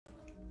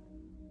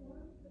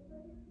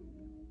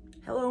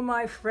Hello,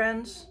 my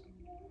friends.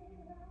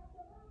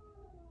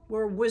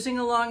 We're whizzing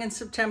along in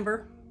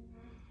September,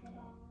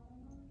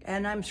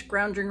 and I'm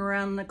scrounging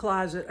around in the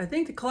closet. I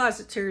think the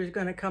closet series is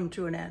going to come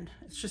to an end.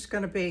 It's just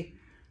going to be,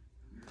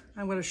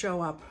 I'm going to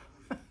show up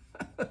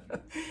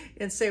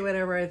and say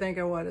whatever I think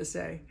I want to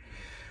say.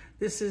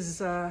 This is,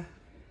 the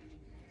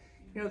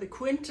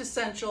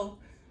quintessential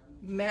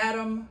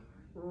Madam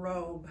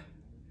robe.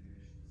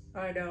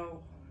 I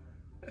know.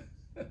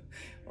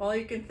 All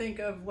you can think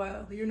of,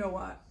 well, you know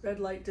what, red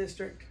light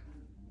district.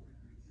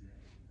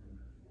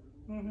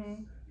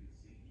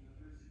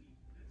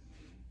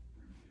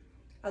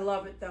 I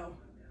love it though.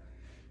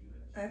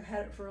 I've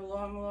had it for a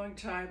long, long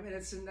time, and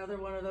it's another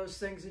one of those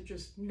things that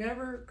just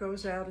never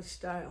goes out of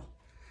style.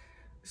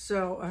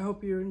 So I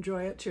hope you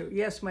enjoy it too.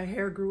 Yes, my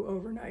hair grew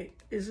overnight.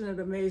 Isn't it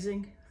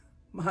amazing?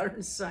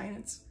 Modern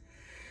science.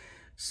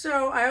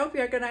 So I hope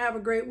you're going to have a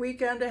great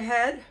weekend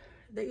ahead,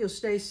 that you'll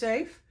stay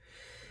safe.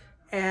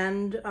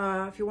 And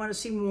if you want to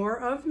see more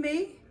of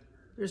me,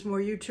 there's more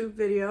YouTube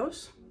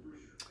videos.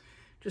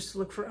 Just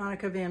look for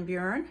Annika Van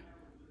Buren.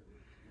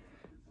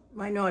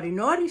 My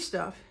naughty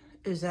stuff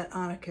is at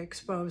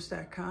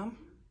AnnikaExposed.com.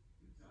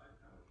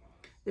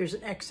 There's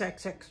an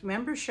XXX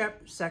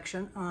membership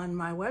section on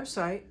my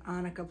website,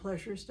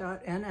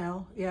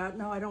 annikapleasures.nl. Yeah,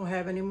 no, I don't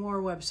have any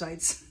more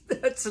websites.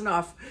 That's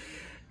enough.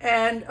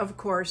 And of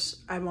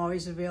course, I'm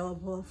always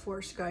available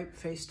for Skype,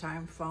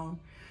 FaceTime, phone,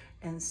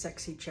 and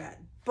sexy chat.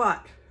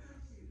 But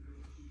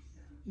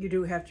you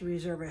do have to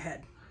reserve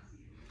ahead.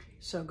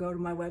 So go to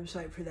my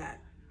website for that.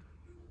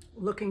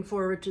 Looking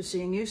forward to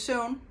seeing you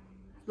soon.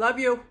 Love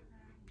you.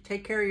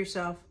 Take care of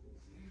yourself.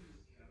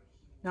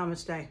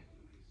 Namaste.